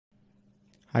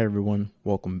Hi everyone,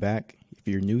 welcome back. If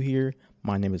you're new here,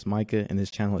 my name is Micah and this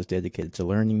channel is dedicated to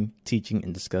learning, teaching,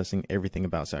 and discussing everything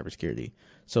about cybersecurity.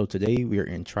 So today we are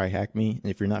in TryHackMe, and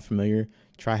if you're not familiar,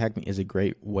 TryHackMe is a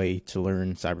great way to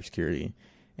learn cybersecurity.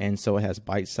 And so it has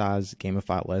bite-sized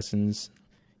gamified lessons.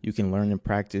 You can learn and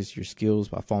practice your skills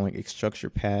by following a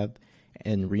structured path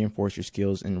and reinforce your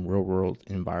skills in real-world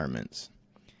environments.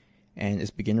 And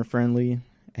it's beginner friendly,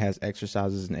 it has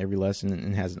exercises in every lesson,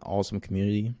 and has an awesome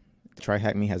community.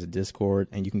 TryHackMe has a Discord,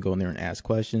 and you can go in there and ask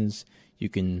questions. You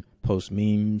can post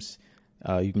memes.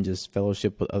 You can just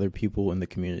fellowship with other people in the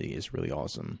community. It's really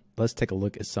awesome. Let's take a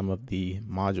look at some of the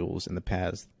modules and the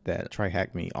paths that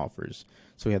TryHackMe offers.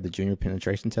 So we have the Junior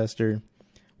Penetration Tester,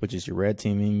 which is your red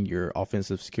teaming, your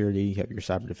offensive security. You have your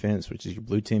cyber defense, which is your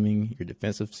blue teaming, your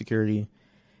defensive security.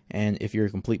 And if you're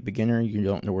a complete beginner, you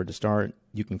don't know where to start,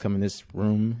 you can come in this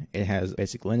room. It has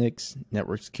basic Linux,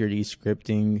 network security,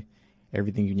 scripting,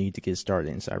 everything you need to get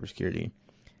started in cybersecurity.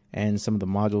 And some of the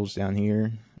modules down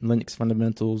here: Linux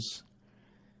fundamentals,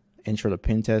 intro to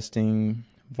pen testing,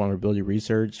 vulnerability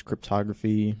research,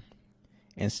 cryptography,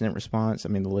 incident response. I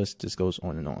mean, the list just goes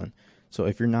on and on. So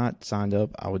if you're not signed up,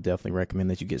 I would definitely recommend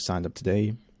that you get signed up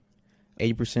today.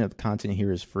 80% of the content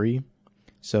here is free.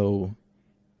 So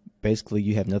basically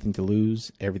you have nothing to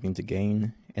lose, everything to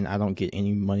gain, and I don't get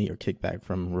any money or kickback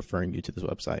from referring you to this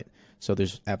website. So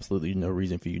there's absolutely no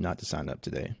reason for you not to sign up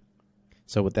today.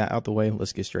 So with that out the way,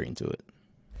 let's get straight into it.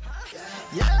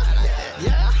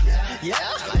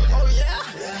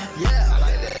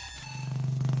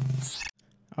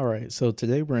 All right, so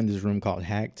today we're in this room called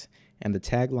Hacked, and the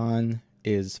tagline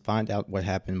is find out what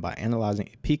happened by analyzing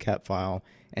a pcap file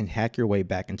and hack your way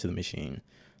back into the machine.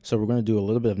 So we're going to do a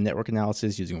little bit of network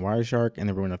analysis using Wireshark, and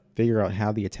then we're going to figure out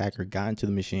how the attacker got into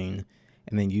the machine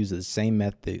and then use the same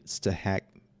methods to hack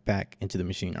back into the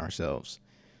machine ourselves.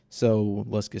 So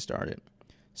let's get started.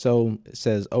 So it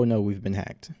says, oh no, we've been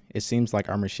hacked. It seems like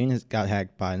our machine has got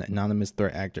hacked by an anonymous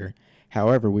threat actor.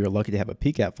 However, we are lucky to have a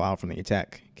pcap file from the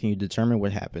attack. Can you determine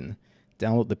what happened?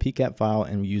 Download the pcap file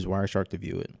and use Wireshark to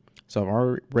view it. So I've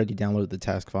already downloaded the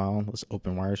task file. Let's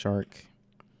open Wireshark.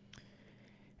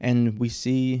 And we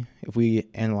see, if we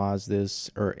analyze this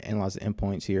or analyze the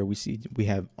endpoints here, we see we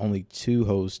have only two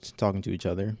hosts talking to each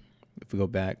other. If we go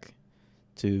back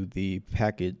to the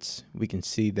packets, we can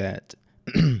see that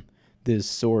this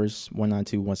source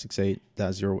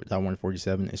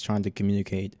 192.168.0.147 is trying to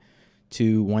communicate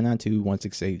to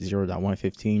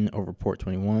 192.168.0.115 over port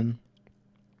 21.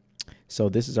 So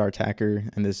this is our attacker,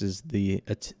 and this is the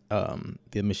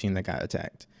machine that got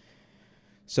attacked.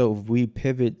 So if we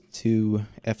pivot to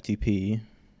FTP,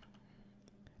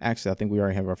 actually I think we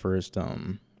already have our first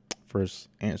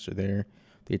answer there.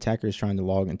 The attacker is trying to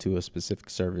log into a specific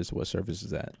service. What service is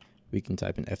that? We can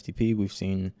type in FTP. We've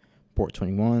seen port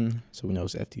 21, so we know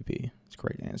it's FTP. It's a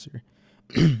correct answer.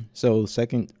 So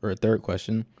second or third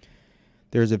question,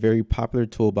 there's a very popular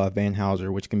tool by Van Houser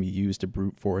which can be used to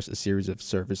brute force a series of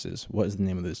services. What is the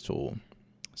name of this tool?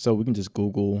 So we can just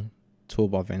Google tool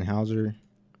by Van Houser,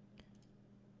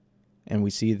 and we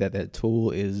see that that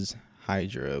tool is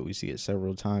Hydra. We see it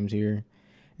several times here.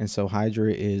 And so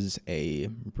Hydra is a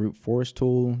brute force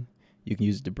tool. You can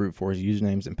use it to brute force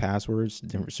usernames and passwords to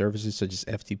different services such as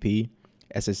FTP,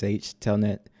 SSH,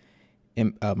 Telnet,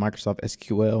 Microsoft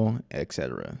SQL,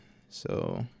 etc.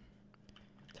 So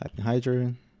type in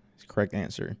Hydra, it's the correct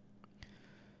answer.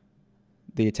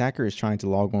 The attacker is trying to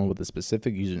log on with a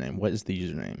specific username. What is the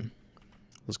username?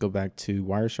 Let's go back to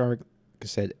Wireshark. Like I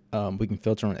said, we can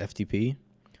filter on FTP.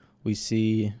 We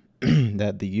see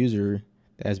that the user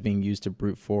that is being used to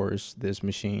brute force this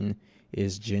machine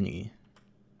is Jenny.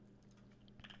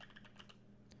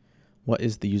 What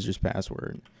is the user's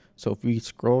password? So if we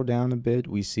scroll down a bit,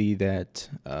 we see that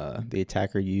the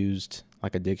attacker used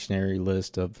like a dictionary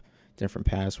list of different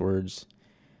passwords.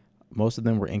 Most of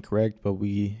them were incorrect, but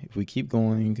if we keep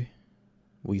going,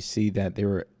 we see that they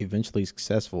were eventually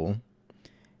successful,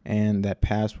 and that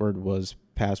password was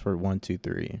password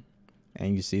 123.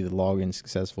 And you see the login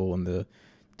successful and the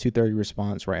 230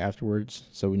 response right afterwards,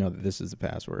 so we know that this is the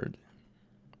password.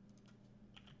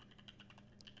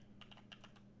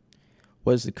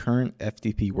 What is the current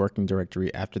FTP working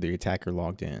directory after the attacker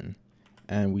logged in?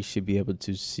 And we should be able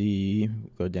to see,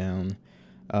 go down,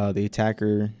 the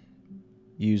attacker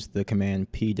used the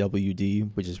command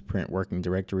pwd, which is print working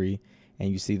directory,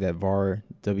 and you see that var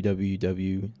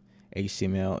www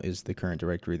HTML is the current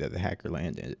directory that the hacker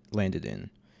landed in.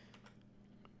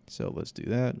 So let's do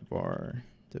that, var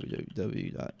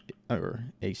www.html.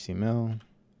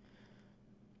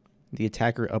 The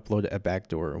attacker uploaded a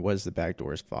backdoor. What is the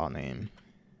backdoor's file name?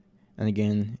 And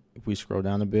again, if we scroll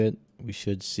down a bit, we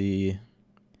should see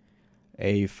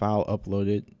a file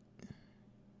uploaded,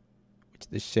 which is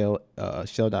the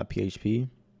shell.php.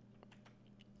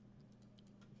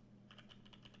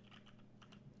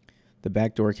 The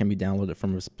backdoor can be downloaded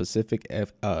from a specific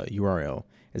URL,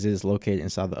 as it is located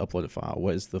inside the uploaded file.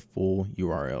 What is the full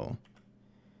URL?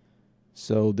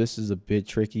 So this is a bit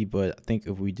tricky, but I think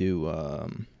if we do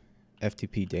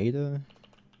FTP data,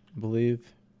 I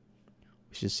believe,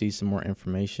 we should see some more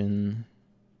information.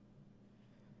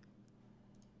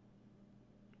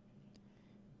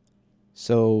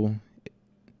 So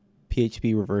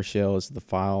PHP reverse shell is the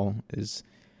file, is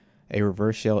a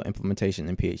reverse shell implementation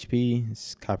in PHP.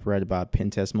 It's copyrighted by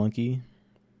Pentest Monkey.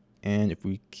 And if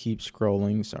we keep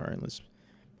scrolling, sorry, let's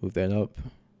move that up.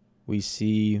 We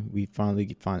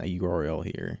finally find a URL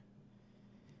here.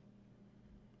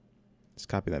 Let's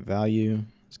copy that value.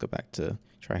 Let's go back to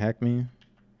TryHackMe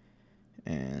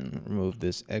and remove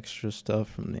this extra stuff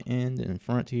from the end and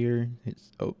front here.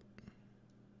 All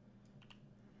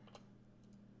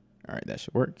right, that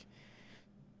should work.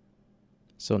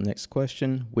 So next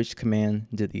question, which command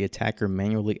did the attacker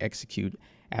manually execute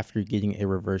after getting a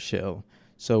reverse shell?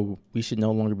 So we should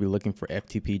no longer be looking for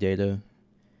FTP data.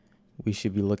 We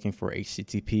should be looking for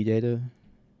HTTP data,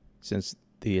 since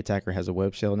the attacker has a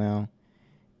web shell now.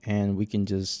 And we can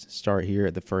just start here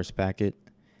at the first packet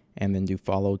and then do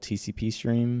follow TCP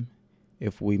stream.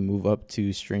 If we move up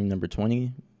to stream number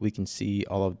 20, we can see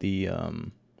all of the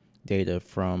data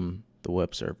from the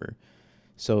web server.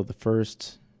 So the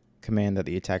first command that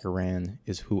the attacker ran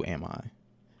is who am I.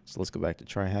 So let's go back to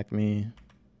TryHackMe.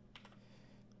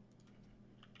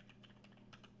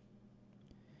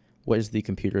 What is the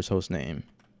computer's host name?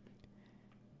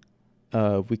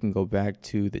 We can go back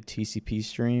to the TCP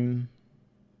stream.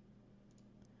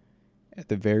 At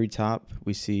the very top,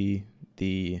 we see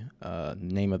the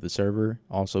name of the server.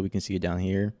 Also, we can see it down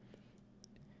here.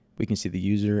 We can see the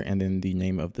user and then the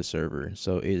name of the server.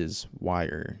 So it is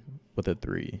wire with a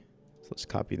 3. So let's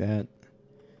copy that.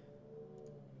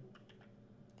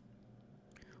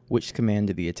 Which command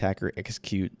did the attacker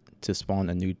execute to spawn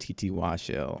a new TTY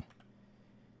shell?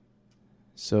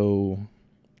 So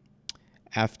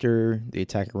after the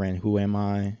attacker ran who am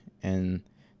I and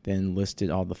then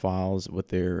listed all the files with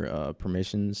their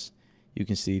permissions, you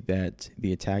can see that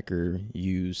the attacker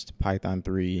used Python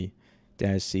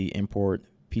 3-c import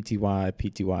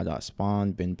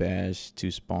pty.spawn bin bash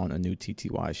to spawn a new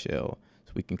TTY shell.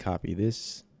 So we can copy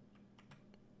this.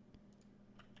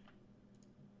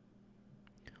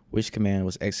 Which command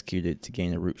was executed to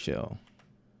gain a root shell?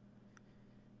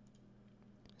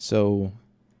 So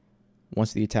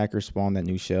once the attacker spawned that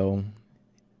new shell,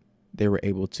 they were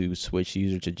able to switch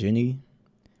user to Jenny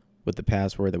with the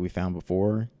password that we found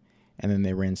before, and then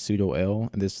they ran sudo l,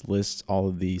 and this lists all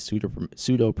of the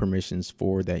sudo permissions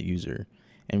for that user.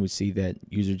 And we see that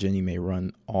user Jenny may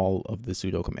run all of the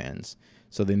sudo commands.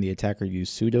 So then the attacker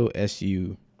used sudo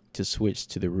su to switch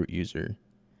to the root user.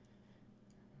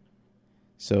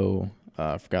 So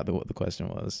I forgot what the question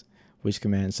was. Which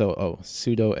command? So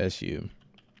sudo su,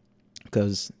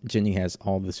 because Jenny has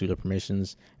all the sudo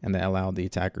permissions, and that allowed the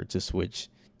attacker to switch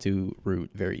to root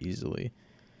very easily.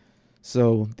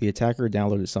 So the attacker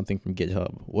downloaded something from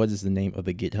GitHub. What is the name of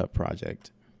the GitHub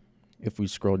project? If we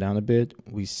scroll down a bit,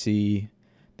 we see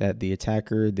that the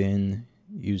attacker then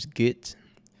used Git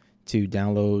to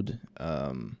download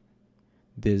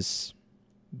this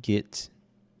Git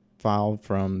file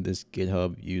from this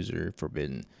GitHub user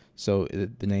forbidden. So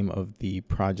the name of the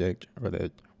project or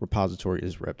the repository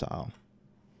is Reptile.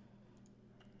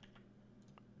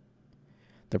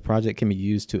 The project can be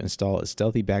used to install a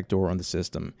stealthy backdoor on the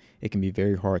system. It can be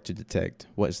very hard to detect.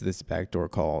 What is this backdoor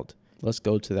called? Let's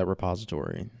go to that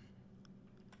repository.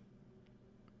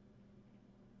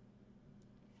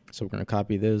 So we're going to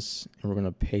copy this and we're going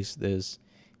to paste this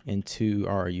into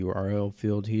our URL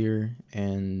field here,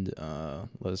 and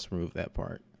let's remove that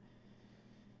part.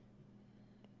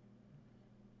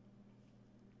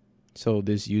 So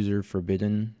this user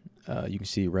forbidden, you can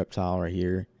see Reptile right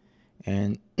here,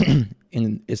 and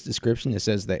in its description it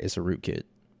says that it's a rootkit,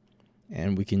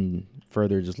 and we can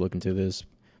further just look into this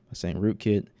by saying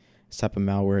rootkit. It's type of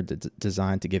malware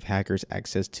designed to give hackers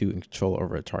access to and control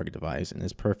over a target device, and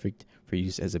is perfect for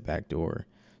use as a backdoor.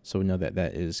 So we know that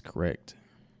that is correct.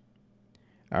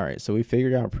 All right, so we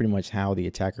figured out pretty much how the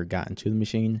attacker got into the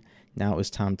machine. Now it's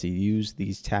time to use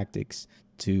these tactics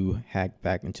to hack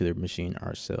back into their machine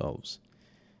ourselves.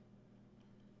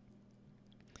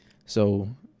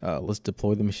 So let's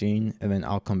deploy the machine, and then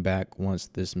I'll come back once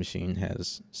this machine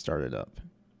has started up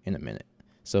in a minute.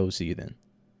 So see you then.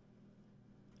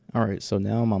 All right, so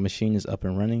now my machine is up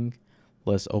and running.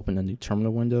 Let's open a new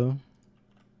terminal window.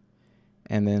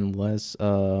 And then let's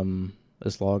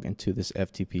log into this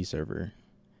FTP server.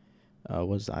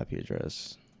 What's the IP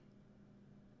address?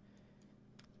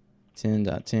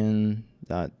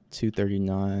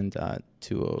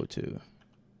 10.10.239.202.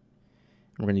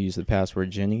 We're going to use the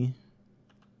password Jenny.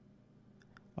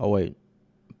 Oh wait,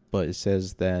 but it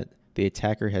says that the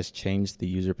attacker has changed the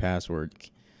user password.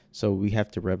 So we have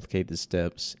to replicate the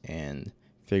steps and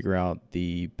figure out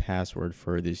the password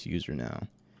for this user now.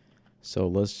 So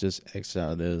let's just exit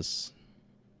out of this.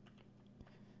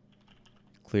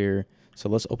 Clear. So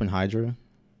let's open Hydra.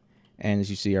 And as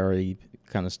you see, I already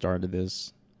kind of started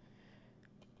this.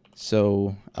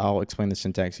 So I'll explain the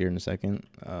syntax here in a second.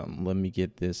 Let me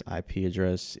get this IP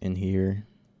address in here.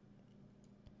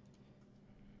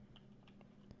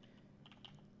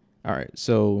 All right,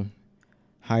 so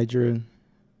Hydra,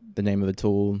 the name of the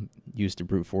tool used to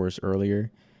brute force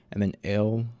earlier, and then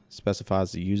L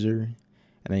specifies the user,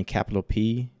 and then capital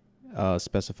P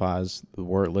specifies the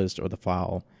word list or the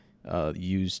file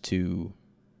used to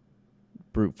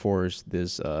brute force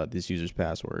this user's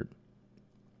password.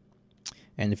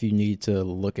 And if you need to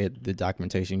look at the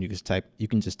documentation, you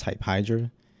can just type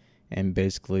Hydra and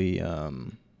basically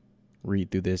read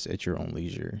through this at your own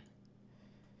leisure.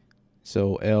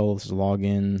 So L is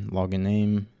login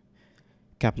name,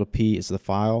 capital P is the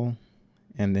file,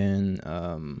 and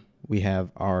then we have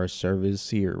our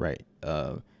service here, right?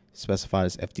 Specified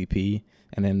as FTP,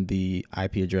 and then the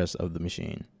IP address of the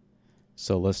machine.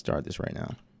 So let's start this right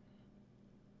now.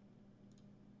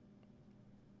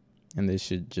 And this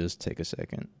should just take a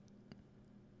second.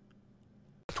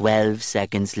 12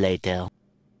 seconds later.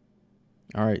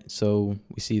 All right, so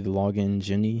we see the login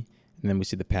Jenny, and then we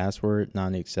see the password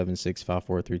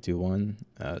 987654321.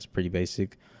 It's pretty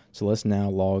basic. So let's now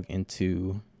log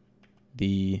into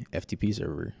the FTP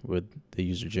server with the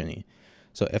user Jenny.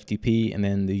 So FTP and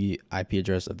then the IP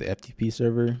address of the FTP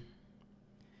server,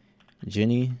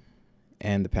 Jenny,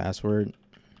 and the password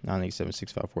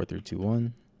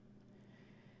 987654321.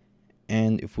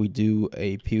 And if we do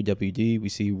a pwd, we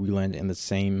see we land in the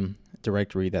same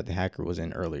directory that the hacker was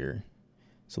in earlier.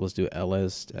 So let's do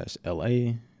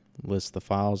ls-la, list the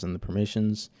files and the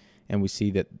permissions, and we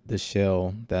see that the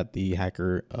shell that the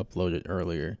hacker uploaded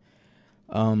earlier.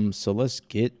 So let's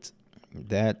get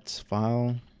that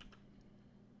file.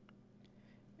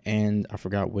 And I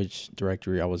forgot which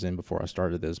directory I was in before I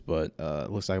started this, but it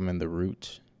looks like I'm in the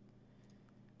root.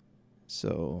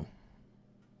 So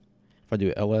if I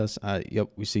do ls, yep,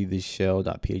 we see the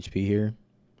shell.php here.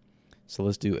 So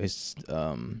let's do a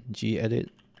gedit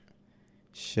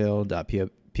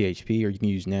shell.php, or you can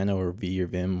use nano or v or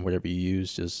vim, whatever you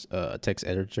use, just a text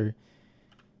editor.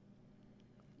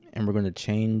 And we're going to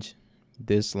change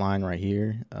this line right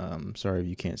here. Sorry if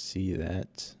you can't see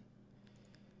that.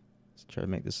 Let's try to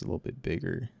make this a little bit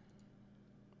bigger.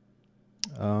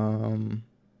 I'm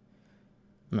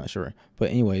not sure, but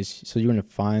anyways, so you're going to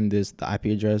find the IP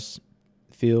address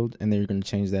field, and then you're going to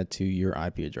change that to your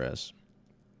IP address.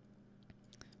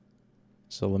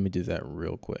 So let me do that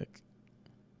real quick.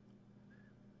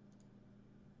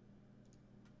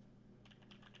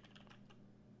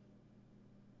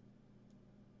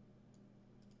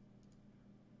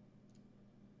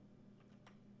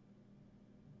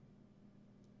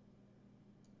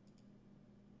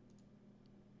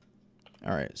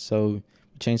 All right, so we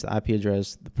change the IP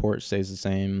address, the port stays the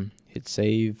same, hit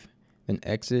save, then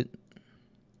exit.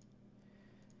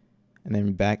 And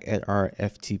then back at our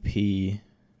FTP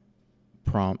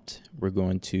prompt, we're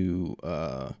going to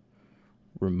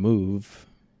remove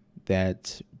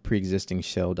that pre-existing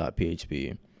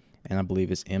shell.php. And I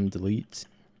believe it's mdelete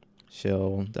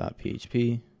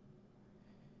shell.php.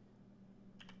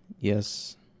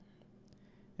 Yes.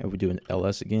 And we do an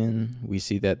ls again, we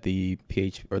see that the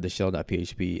PHP or the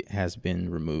shell.php has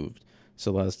been removed.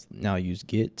 So let's now use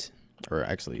git, or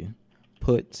actually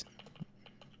put,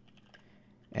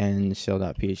 and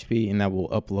shell.php, and that will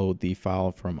upload the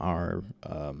file from our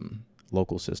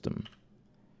local system.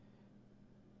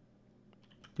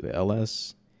 Do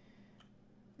ls,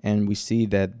 and we see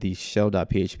that the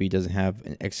shell.php doesn't have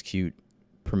an execute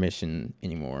permission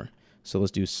anymore. So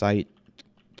let's do site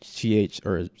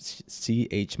chmod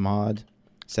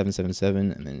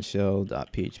 777 and then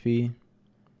shell.php,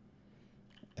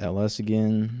 ls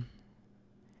again,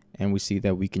 and we see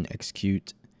that we can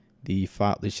execute the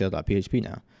file, the shell.php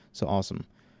now. So awesome.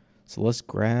 So let's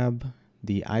grab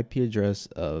the IP address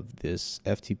of this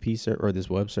FTP server, or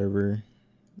this web server.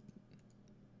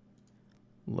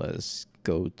 Let's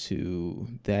go to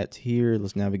that here.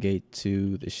 Let's navigate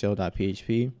to the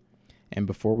shell.php. And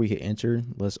before we hit enter,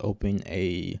 let's open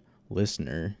a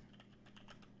listener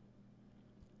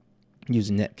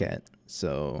using netcat.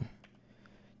 So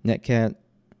netcat,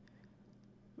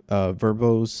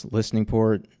 verbose, listening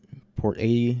port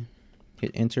 80,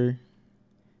 hit enter,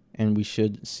 and we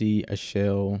should see a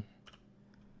shell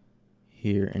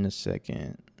here in a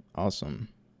second. Awesome.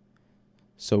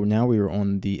 So now we are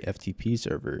on the FTP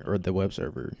server, or the web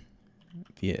server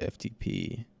via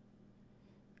FTP,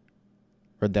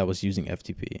 or that was using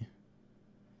FTP.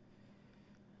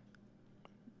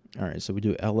 All right, so we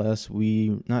do ls.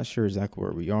 We not sure exactly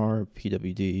where we are.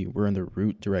 pwd. We're in the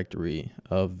root directory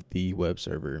of the web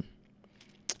server.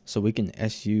 So we can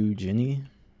su Jenny.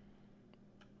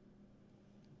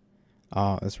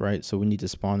 That's right. So we need to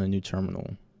spawn a new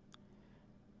terminal.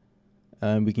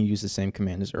 We can use the same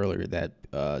command as earlier, that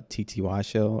tty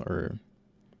shell, or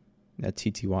that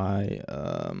tty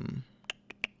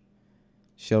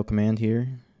shell command here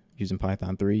using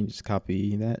Python 3. Just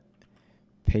copy that,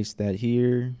 paste that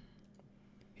here,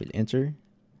 hit enter,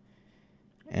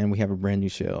 and we have a brand new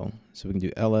shell. So we can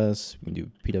do ls, we can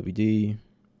do pwd, we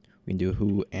can do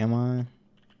who am I,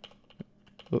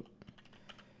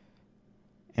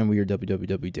 and we are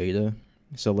www data.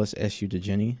 So let's su to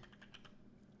Jenny.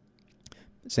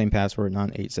 Same password,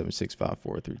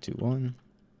 987654321.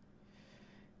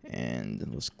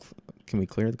 And can we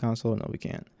clear the console? No, we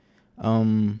can't. All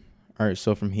right,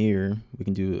 so from here we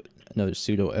can do another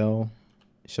sudo l.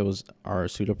 It shows our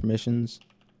sudo permissions.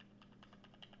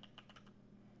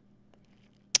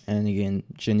 And again,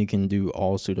 Jenny can do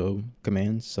all sudo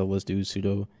commands. So let's do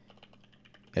sudo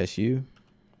su.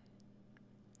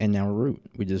 And now we're root.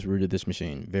 We just rooted this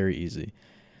machine. Very easy.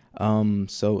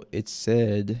 So it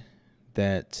said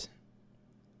that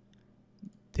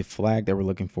the flag that we're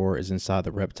looking for is inside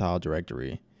the reptile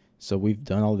directory. So we've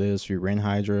done all this. We ran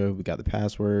Hydra. We got the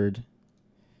password.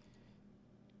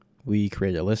 We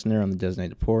created a listener on the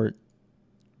designated port.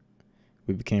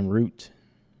 We became root.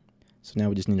 So now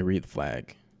we just need to read the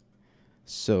flag.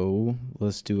 So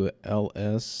let's do a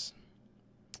ls.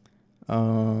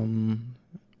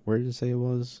 Where did it say it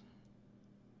was?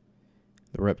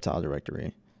 The reptile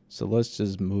directory. So let's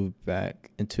just move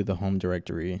back into the home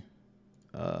directory.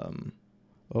 Oh,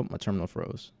 my terminal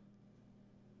froze.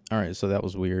 All right, so that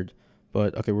was weird.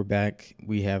 But okay, we're back.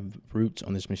 We have root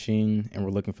on this machine, and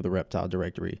we're looking for the reptile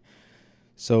directory.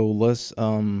 So let's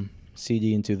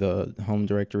cd into the home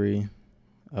directory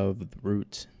of the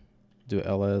root, do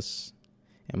ls,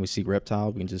 and we see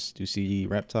reptile. We can just do cd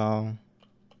reptile,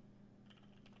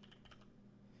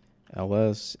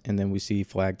 ls, and then we see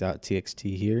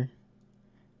flag.txt here.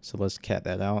 So let's cat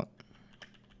that out.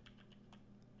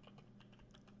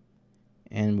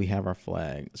 And we have our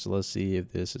flag. So let's see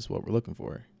if this is what we're looking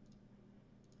for.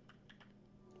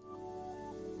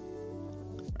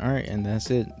 All right, and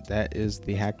that's it. That is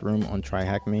the hacked room on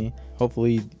TryHackMe.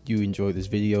 Hopefully you enjoyed this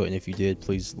video, and if you did,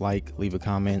 please like, leave a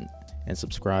comment, and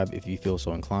subscribe if you feel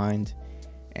so inclined.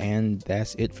 And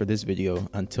that's it for this video.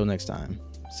 Until next time,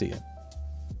 see ya.